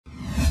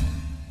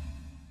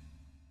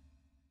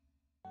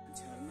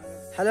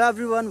Hello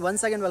everyone,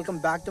 once again welcome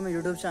back to my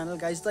YouTube channel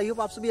guys. तो I hope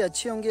आप सभी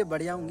अच्छे होंगे,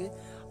 बढ़िया होंगे।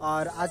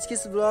 और आज के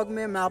इस ब्लॉग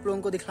में मैं आप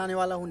लोगों को दिखाने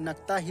वाला हूँ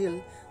नक्ता हिल।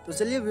 तो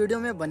चलिए वीडियो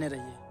में बने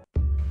रहिए।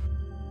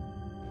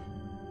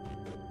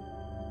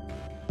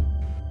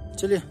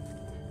 चलिए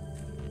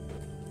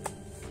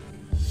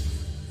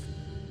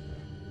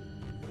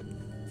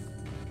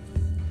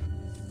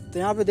तो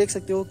यहाँ पे देख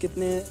सकते हो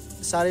कितने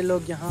सारे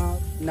लोग यहाँ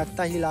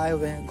नक्ता हिल आए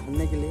हुए हैं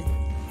घूमने के लिए।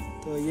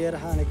 तो ये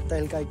रहा नक्ता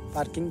हिल का एक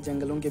पार्किंग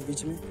जंगलों के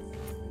बीच में।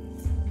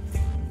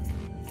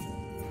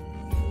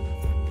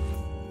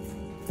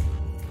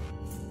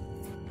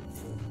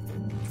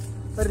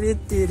 अरे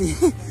तेरी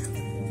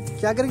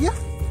क्या कर गया?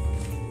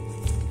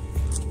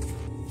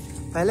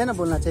 पहले ना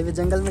बोलना चाहिए,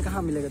 जंगल में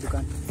कहाँ मिलेगा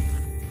दुकान।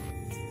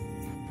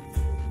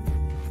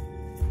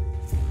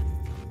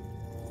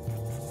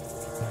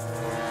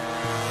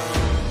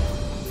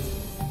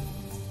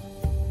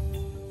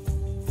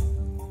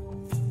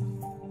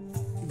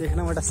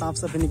 देखना बेटा, सांप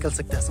सब भी निकल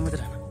सकता है, समझ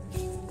रहा ना।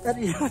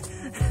 अरे यार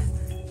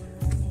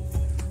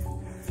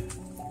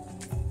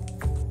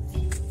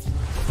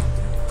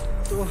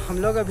तो हम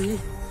लोग अभी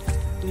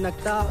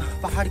नक्ता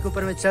पहाड़ के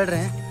ऊपर में चढ़ रहे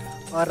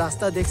हैं और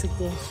रास्ता देख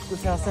सकते हैं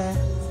कुछ ऐसा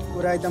है,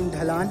 पूरा एकदम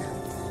ढलान,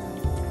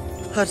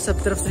 हर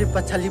सब तरफ सिर्फ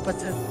पत्थर ही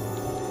पत्थर।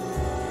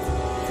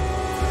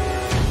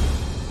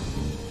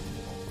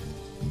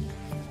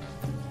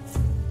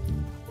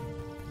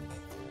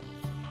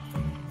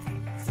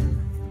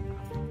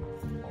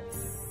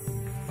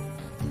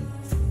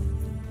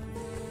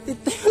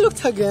 इतने लोग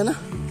थक गए ना।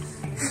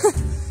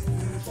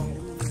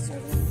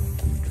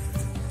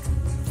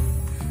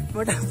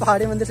 बट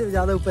पहाड़ी मंदिर से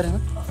ज्यादा ऊपर है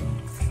ना।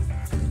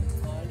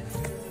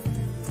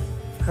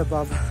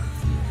 बाबा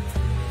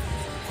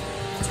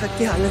थक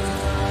की हालत।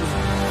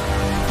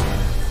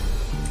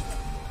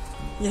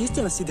 यही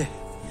चलो सीधे,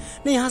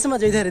 नहीं यहाँ से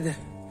मत, इधर इधर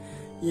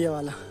ये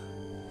वाला,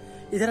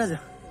 इधर आ जा।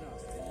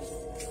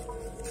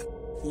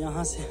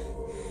 यहाँ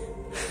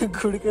से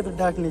घुड़ के तो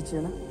डाक नीचे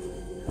है ना।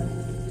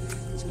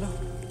 चलो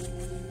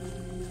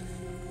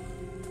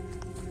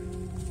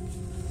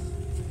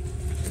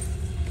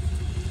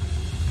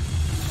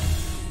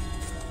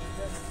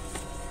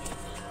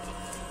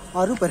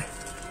और ऊपर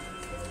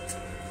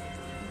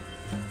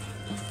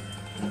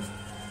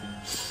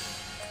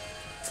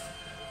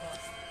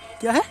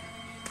क्या है?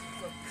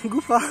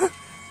 गुफा।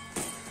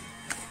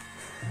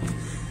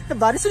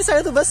 बारिश से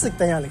आए तो बच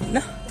सकता है यहाँ, लेकिन ना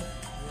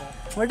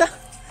बेटा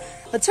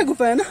अच्छा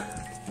गुफा है ना।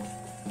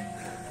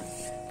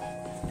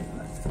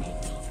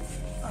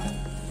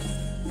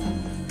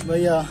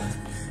 भैया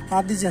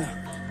हाथ दीजिए ना,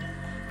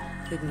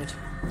 एक मिनट।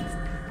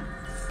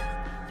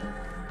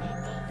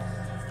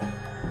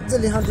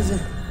 चलिए हाथ दीजिए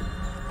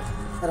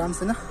आराम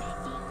से ना।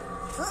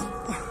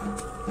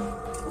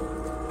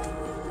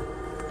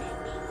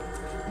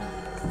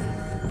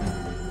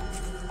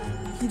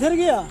 इधर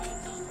गया,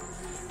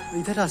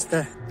 इधर रास्ता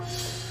है।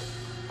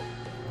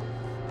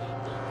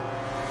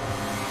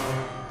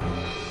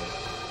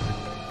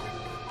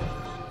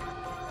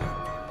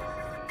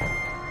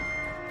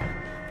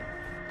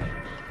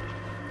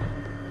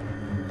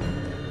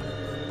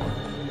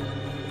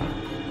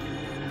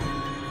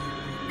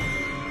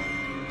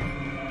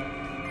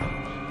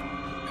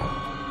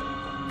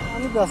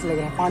 पानी प्यास लग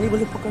रहा है, पानी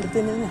बोले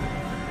पकड़ते नहीं है।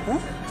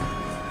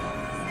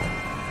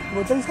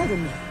 बोतल था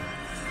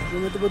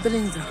तुमने? तो बोतल ही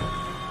नहीं था।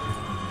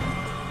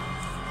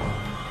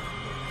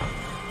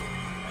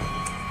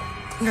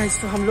 गाइस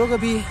तो हम लोग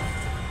अभी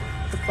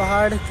तो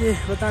पहाड़ के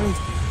पता नहीं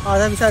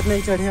आधा भी साथ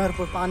नहीं चढ़े और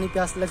पानी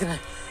प्यास लग रहा है।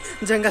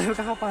 जंगल में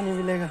कहाँ पानी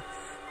मिलेगा?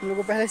 हम लोग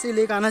को पहले से ही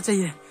लेकर आना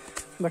चाहिए,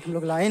 बट हम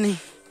लोग लाए नहीं।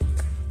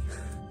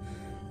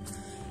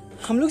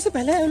 हम लोग से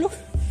पहले आए लोग,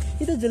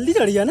 ये तो जल्दी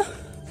चढ़ गया ना।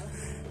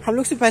 हम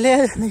लोग से पहले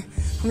आए नहीं,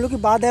 हम लोग के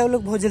बाद आए वो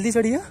लोग बहुत जल्दी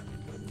चढ़ गया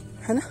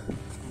है ना।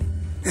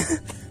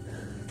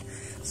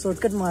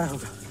 शॉर्टकट मारा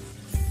होगा।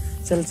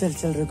 चल चल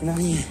चल, रुकना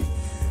नहीं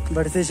है,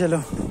 बढ़ते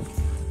चलो।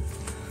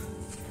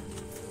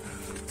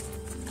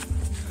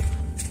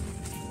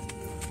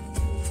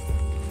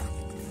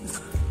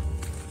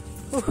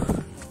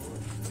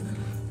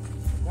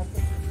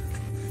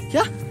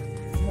 क्या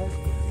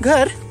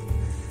घर?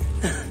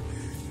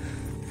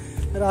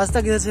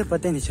 रास्ता किधर से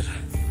पता ही नहीं चल रहा।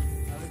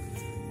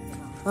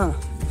 हाँ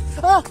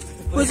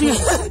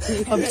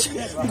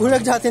अब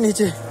घुड़क जाते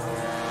नीचे।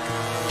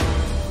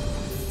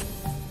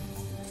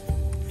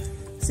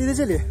 सीधे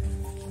चलिए।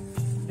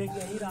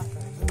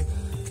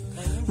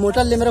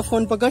 मोटा ले मेरा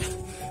फोन पकड़,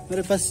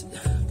 मेरे पास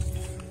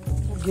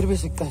गिर भी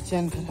सकता है,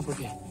 चैन खराब हो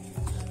गया।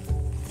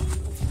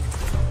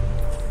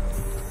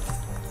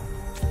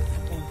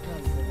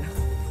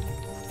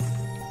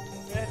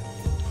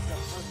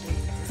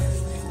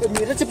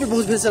 मेरा चप्पल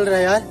बहुत भी चल रहा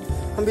है यार,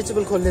 हम भी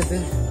चप्पल खोल लेते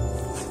हैं।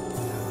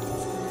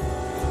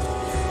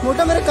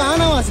 मोटा मेरा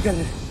कान आवाज कर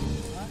रहा है,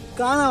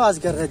 कान आवाज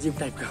कर रहा है अजीब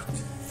टाइप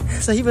का।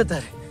 सही बता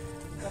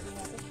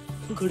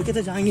रहे, घुड़ के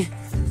तो जाएंगे।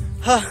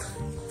 हाँ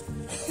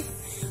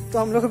तो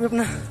हम लोग भी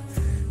अपना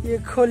ये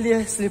खोल लिया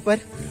है स्लीपर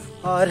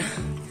और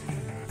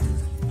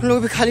हम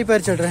लोग भी खाली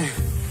पैर चढ़ रहे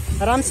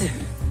हैं आराम से।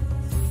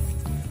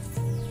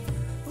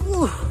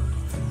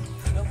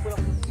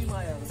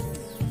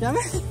 क्या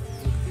में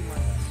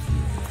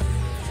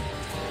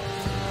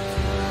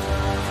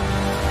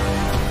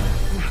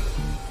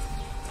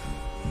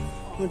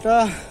बेटा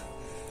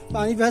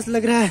पानी प्यास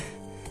लग रहा है।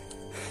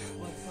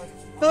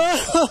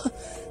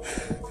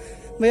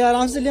 भैया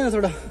आराम से लिया ना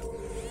थोड़ा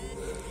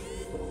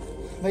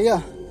भैया।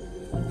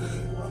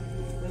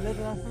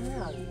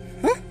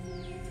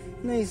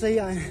 नहीं सही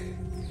आए।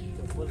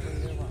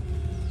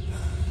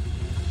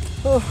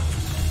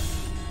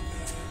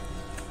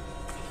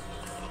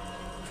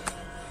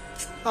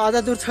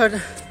 आधा दूर चढ़,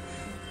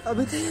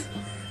 अभी तो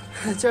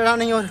चढ़ा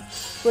नहीं और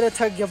पूरा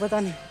थक गया। पता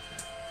नहीं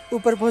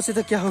ऊपर पहुंचे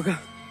तो क्या होगा।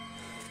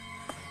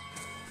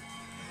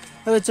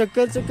 अरे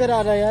चक्कर चक्कर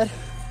आ रहा है यार।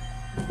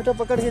 बेटा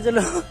पकड़ के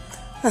चलो,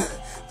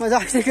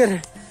 मजाक नहीं कर रहे,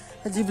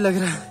 अजीब लग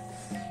रहा है।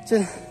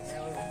 चल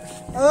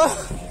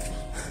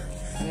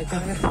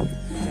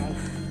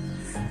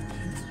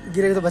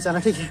गिरेगा तो बचाना,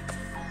 ठीक है।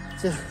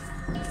 चल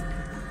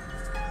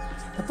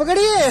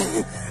पकड़िए,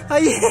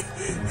 आइए।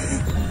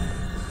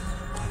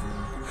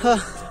 हाँ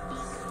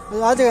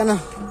आ जाएगा ना।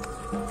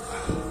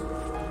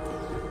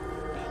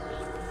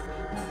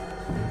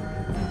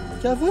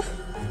 क्या फिर?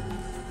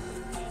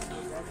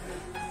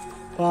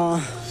 हाँ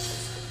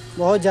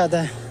बहुत ज्यादा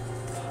है।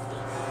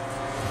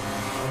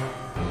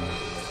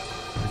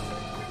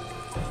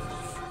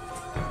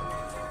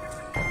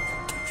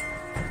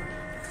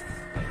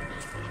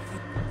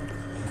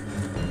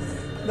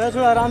 मैं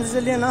थोड़ा आराम से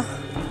चलिए ना।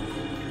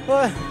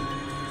 ओए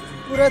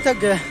पूरा थक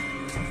गया।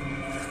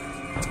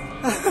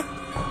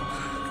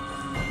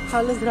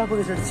 हालत खराब हो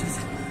गई चढ़ते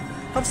चढ़ते।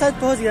 अब शायद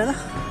पहुंच गया ना।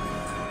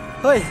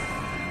 ओए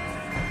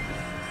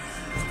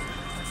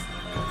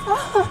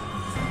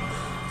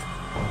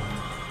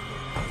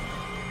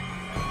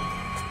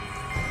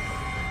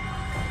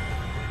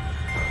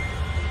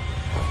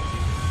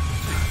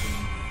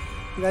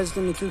गाइस,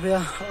 तो निखिल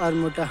भैया और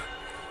मोटा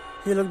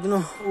ये लोग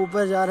दोनों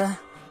ऊपर जा रहा है।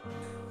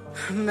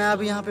 मैं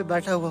अभी यहाँ पे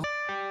बैठा हुआ हूँ।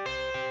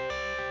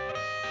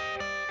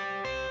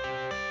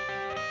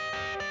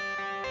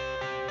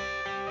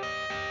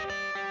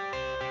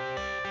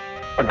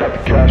 I got the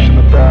cash in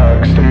the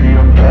bag,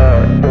 stadium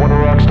packed. Born a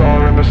rock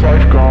star in this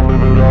life, gonna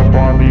live it up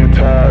on the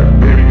attack.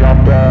 Baby, I'm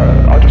bad,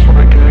 I just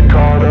wanna get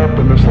caught up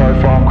in this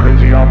life. I'm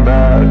crazy, I'm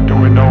mad,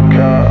 doing no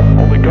cap.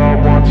 Only God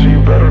wants you,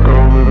 better go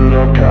live it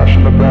up. Cash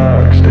in the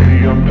bag,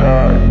 stadium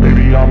packed.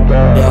 Baby, I'm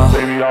bad,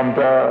 baby, I'm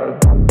bad.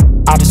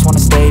 I just wanna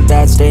stay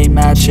bad, stay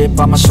mad. Chip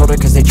on my shoulder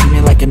cause they treat me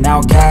like an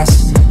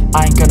outcast.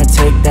 I ain't gonna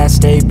take that,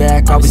 stay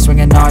back. I'll be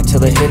swinging hard till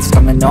the hits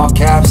come in all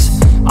caps.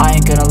 I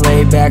ain't gonna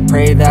lay back,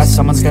 pray that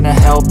someone's gonna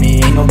help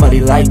me. Ain't nobody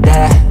like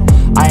that.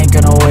 I ain't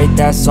gonna wait,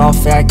 that's all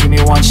fact. Give me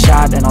one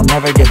shot and I'll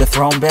never get the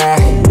throne back.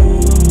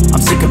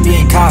 I'm sick of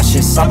being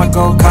cautious, I'ma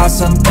go cause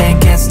something,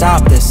 can't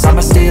stop this.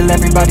 I'ma steal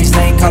everybody's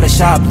lane, call it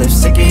shoplift.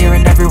 Sick of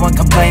hearing everyone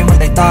complain when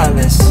they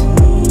thoughtless.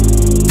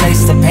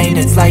 Taste the pain,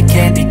 it's like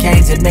candy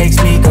canes. It makes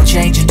me go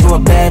change into a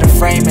better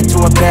frame,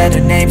 into a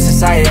better name.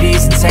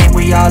 Society's insane,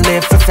 we all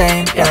live for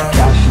fame, yeah.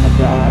 Cash in the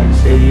bag,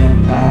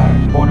 stadium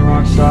packed. Born a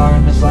rock star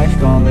in this life,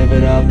 gonna live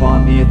it up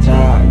on the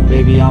attack.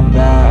 Baby, I'm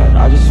bad,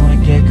 I just wanna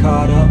get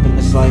caught up in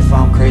this life.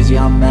 I'm crazy,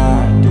 I'm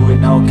mad, do it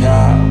no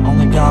cap.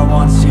 Only God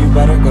wants you,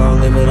 better go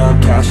live it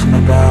up. Cash in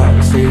the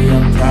bag,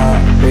 stadium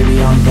packed.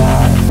 Baby, I'm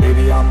bad,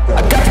 baby, I'm bad. I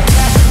got the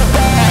cash in the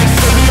bag,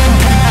 stadium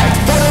packed.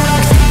 Born a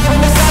rock star in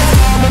this life,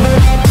 gonna live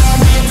it up.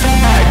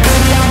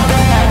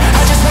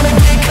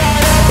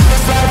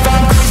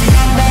 I'm crazy,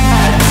 I'm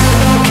mad, do it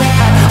no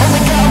cap.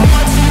 Only God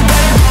wants you,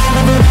 better go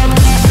live it up.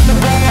 Cash in the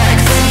bag,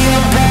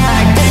 stadium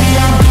packed. Baby,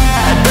 I'm bad, baby, I'm bad.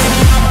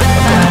 I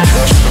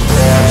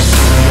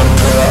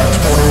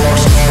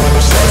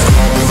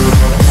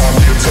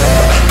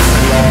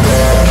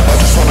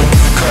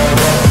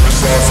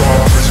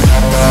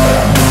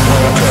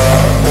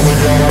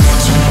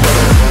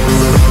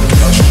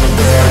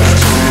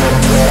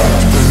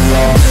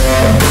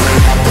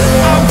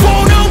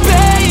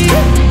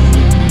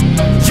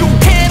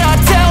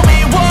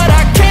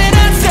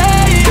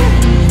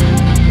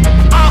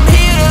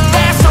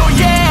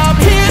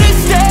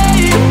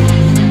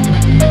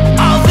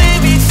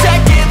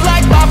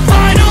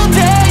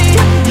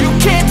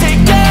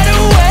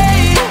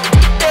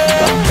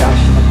got the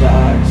cash in the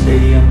bag,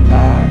 stadium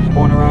packed.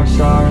 Born a rock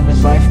star in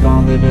this life,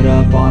 I'll live it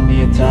up on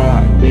the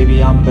attack.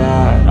 Baby, I'm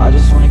bad, I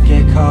just wanna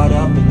get caught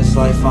up in this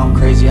life. I'm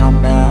crazy,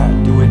 I'm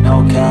mad, do it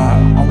no cap.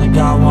 Only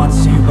God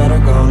wants you, better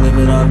go live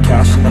it up.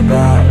 Cash in the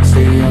bag,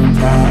 stadium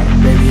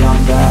packed. Baby,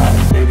 I'm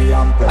bad, baby,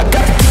 I'm bad. I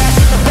got the cash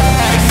in the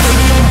bag,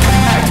 stadium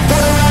packed.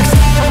 Born a rock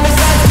star in this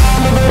life, I'll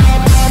live it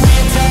up on the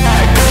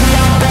attack. Baby,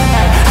 I'm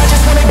bad, I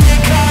just wanna get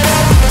caught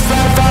up in this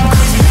life. I'm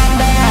crazy, I'm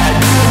mad,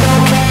 do it no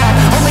cap.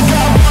 Only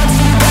God wants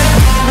you, better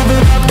go live it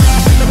up.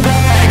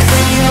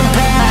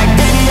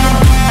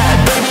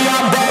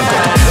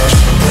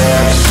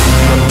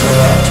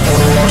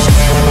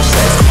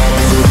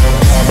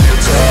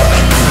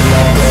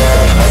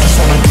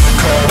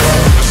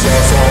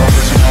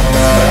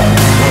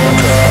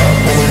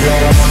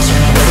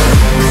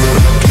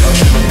 Cash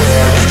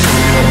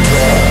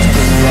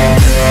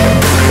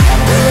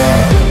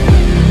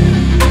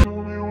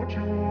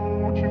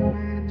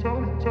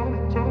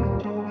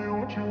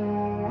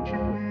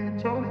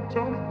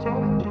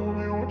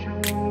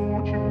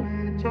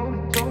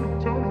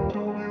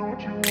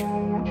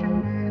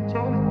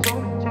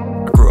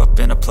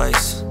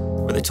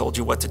where they told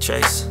you what to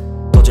chase,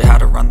 told you how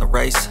to run the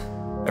race.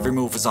 Every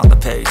move was on the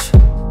page,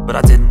 but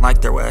I didn't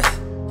like their way.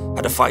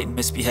 Had to fight and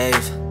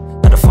misbehave,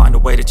 had to find a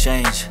way to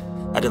change,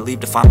 had to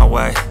leave to find my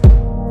way.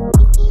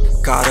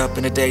 Caught up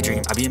in a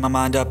daydream, I beat my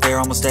mind up there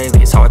almost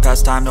daily. It's how I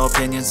pass time, no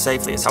opinions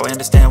safely. It's how I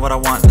understand what I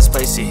want in this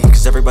place, see.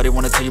 Cause everybody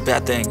wanna tell you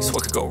bad things,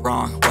 what could go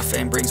wrong, what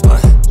fame brings. But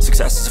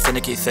success is a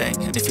finicky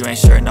thing, and if you ain't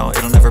sure, no,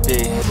 it'll never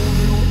be.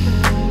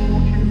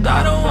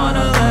 I don't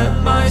wanna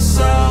let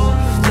myself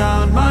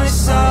down,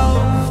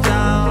 myself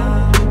down.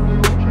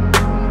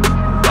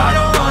 I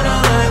don't wanna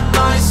let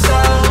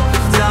myself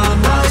down,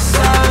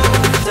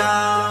 myself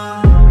down.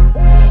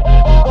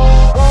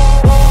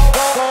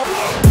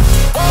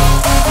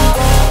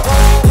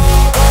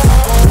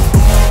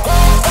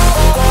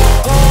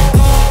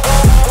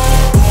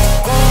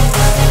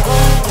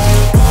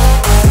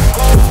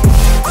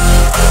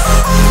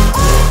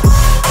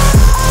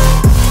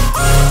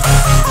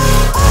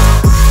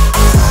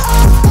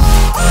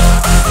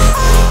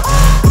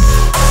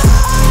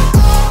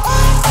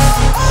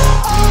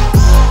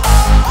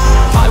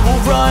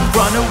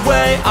 Run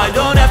away, I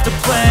don't have to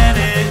plan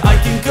it. I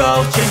can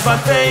go, change my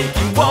fate,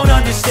 you won't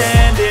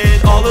understand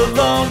it. All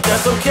alone,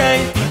 that's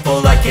okay,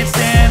 people I can't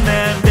stand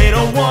them. They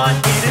don't want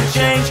me to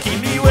change, keep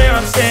me where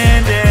I'm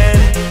standing.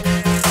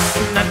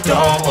 And I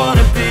don't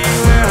wanna be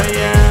where I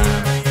am,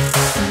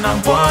 and I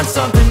want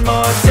something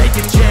more, take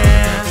a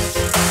chance.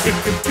 It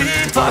could be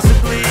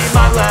possibly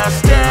my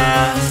last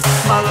dance,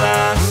 my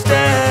last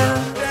dance.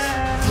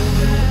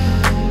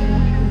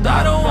 And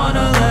I don't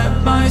wanna let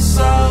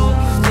myself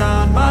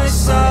down,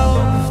 myself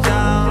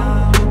down.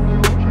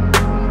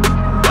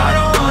 I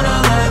don't wanna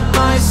let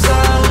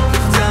myself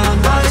down,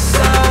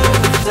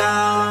 myself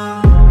down.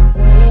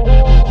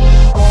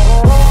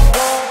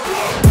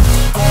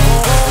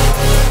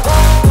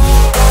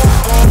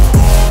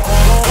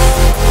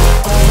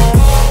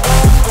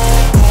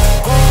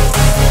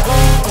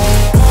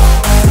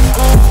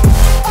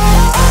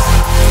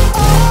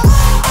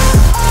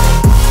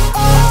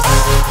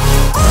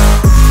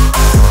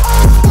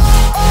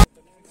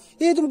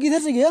 ये तुम किधर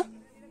से गया?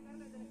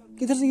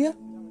 किधर से गया?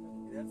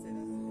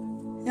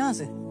 यहाँ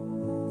से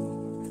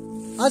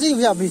आ जाइए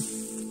भैया। अभी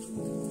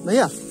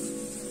भैया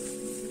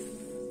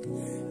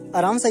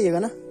आराम से आइएगा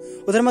ना,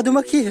 उधर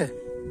मधुमक्खी है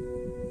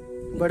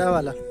बड़ा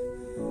वाला,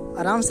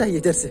 आराम से आइए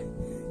इधर से,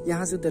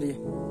 यहाँ से उतरिए।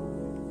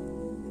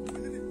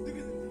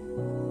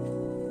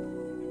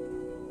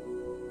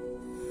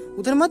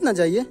 उधर मत ना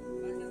जाइए,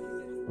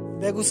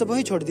 बैग उस सब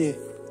वहीं छोड़ दिए।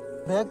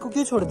 बैग को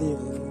क्यों छोड़ दिए?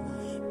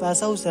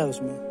 पैसा उस है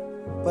उसमें,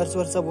 पर्स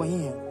वर्स सब वहीं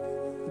है।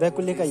 बैग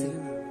को लेकर आइए,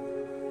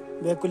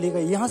 बैग को लेकर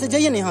यहाँ से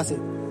जाइए ना, यहाँ से,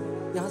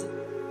 यहाँ से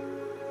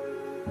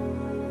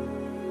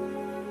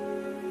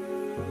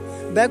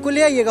बैग को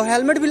ले आइएगा।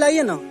 हेलमेट भी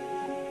लाइए ना,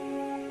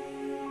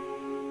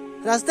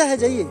 रास्ता है,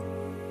 जाइए।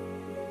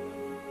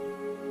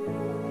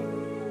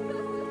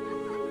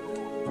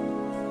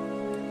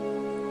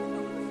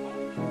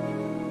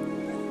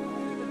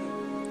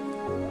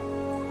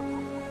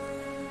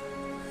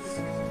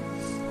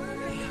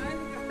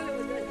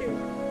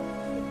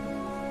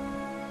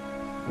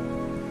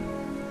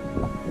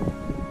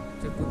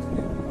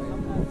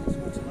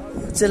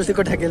 चल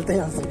को ढकेलते हैं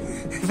यहाँ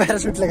से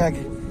पैराशूट लगा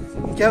के,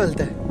 क्या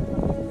बोलता है?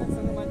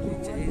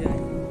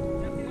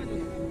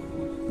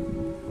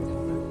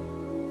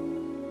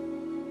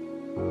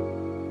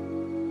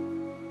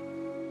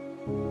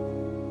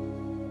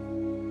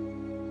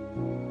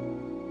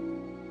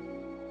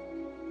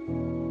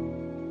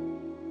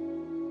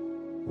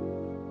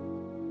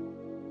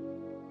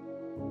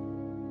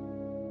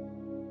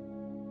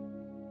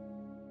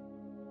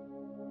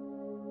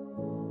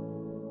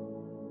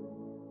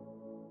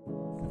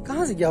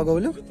 कहाँ से क्या होगा वो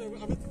लोग?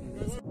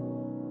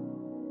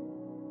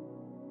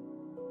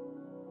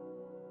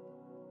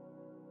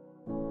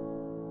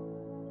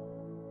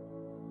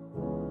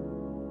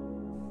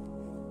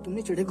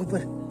 तुमने चढ़े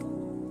ऊपर,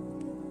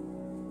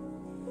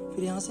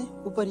 फिर यहाँ से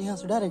ऊपर, यहाँ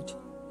से डायरेक्ट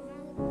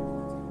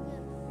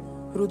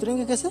फिर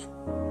उतरेंगे कैसे?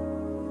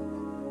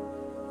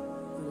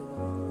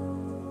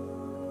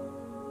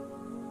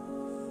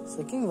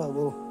 सकेंगे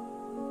बाबू,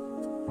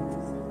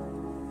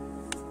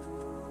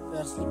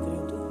 पैर स्लिप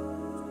करेंगे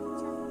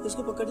तो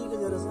इसको पकड़िए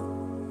जरा सा।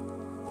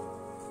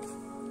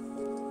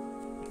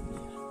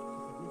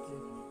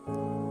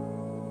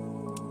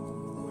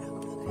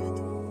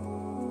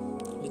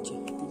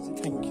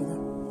 Thank you.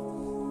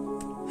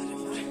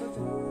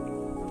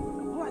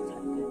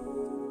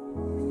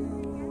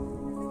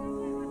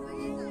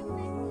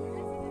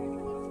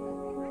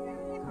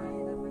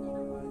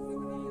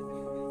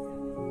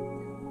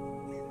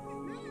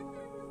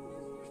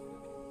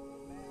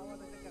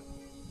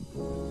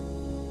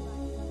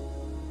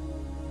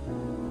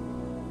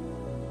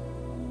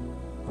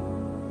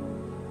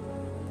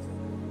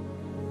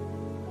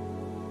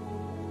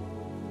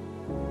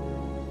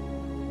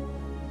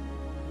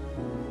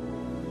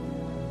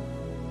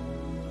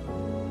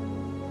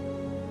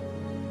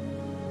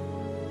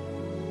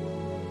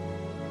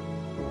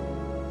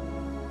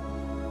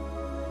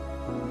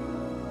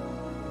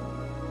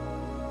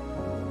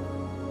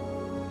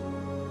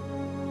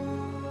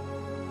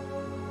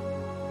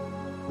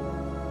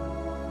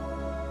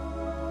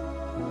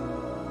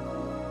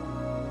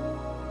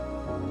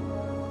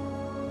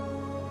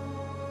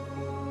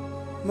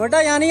 मोटा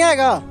यहाँ नहीं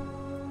आएगा।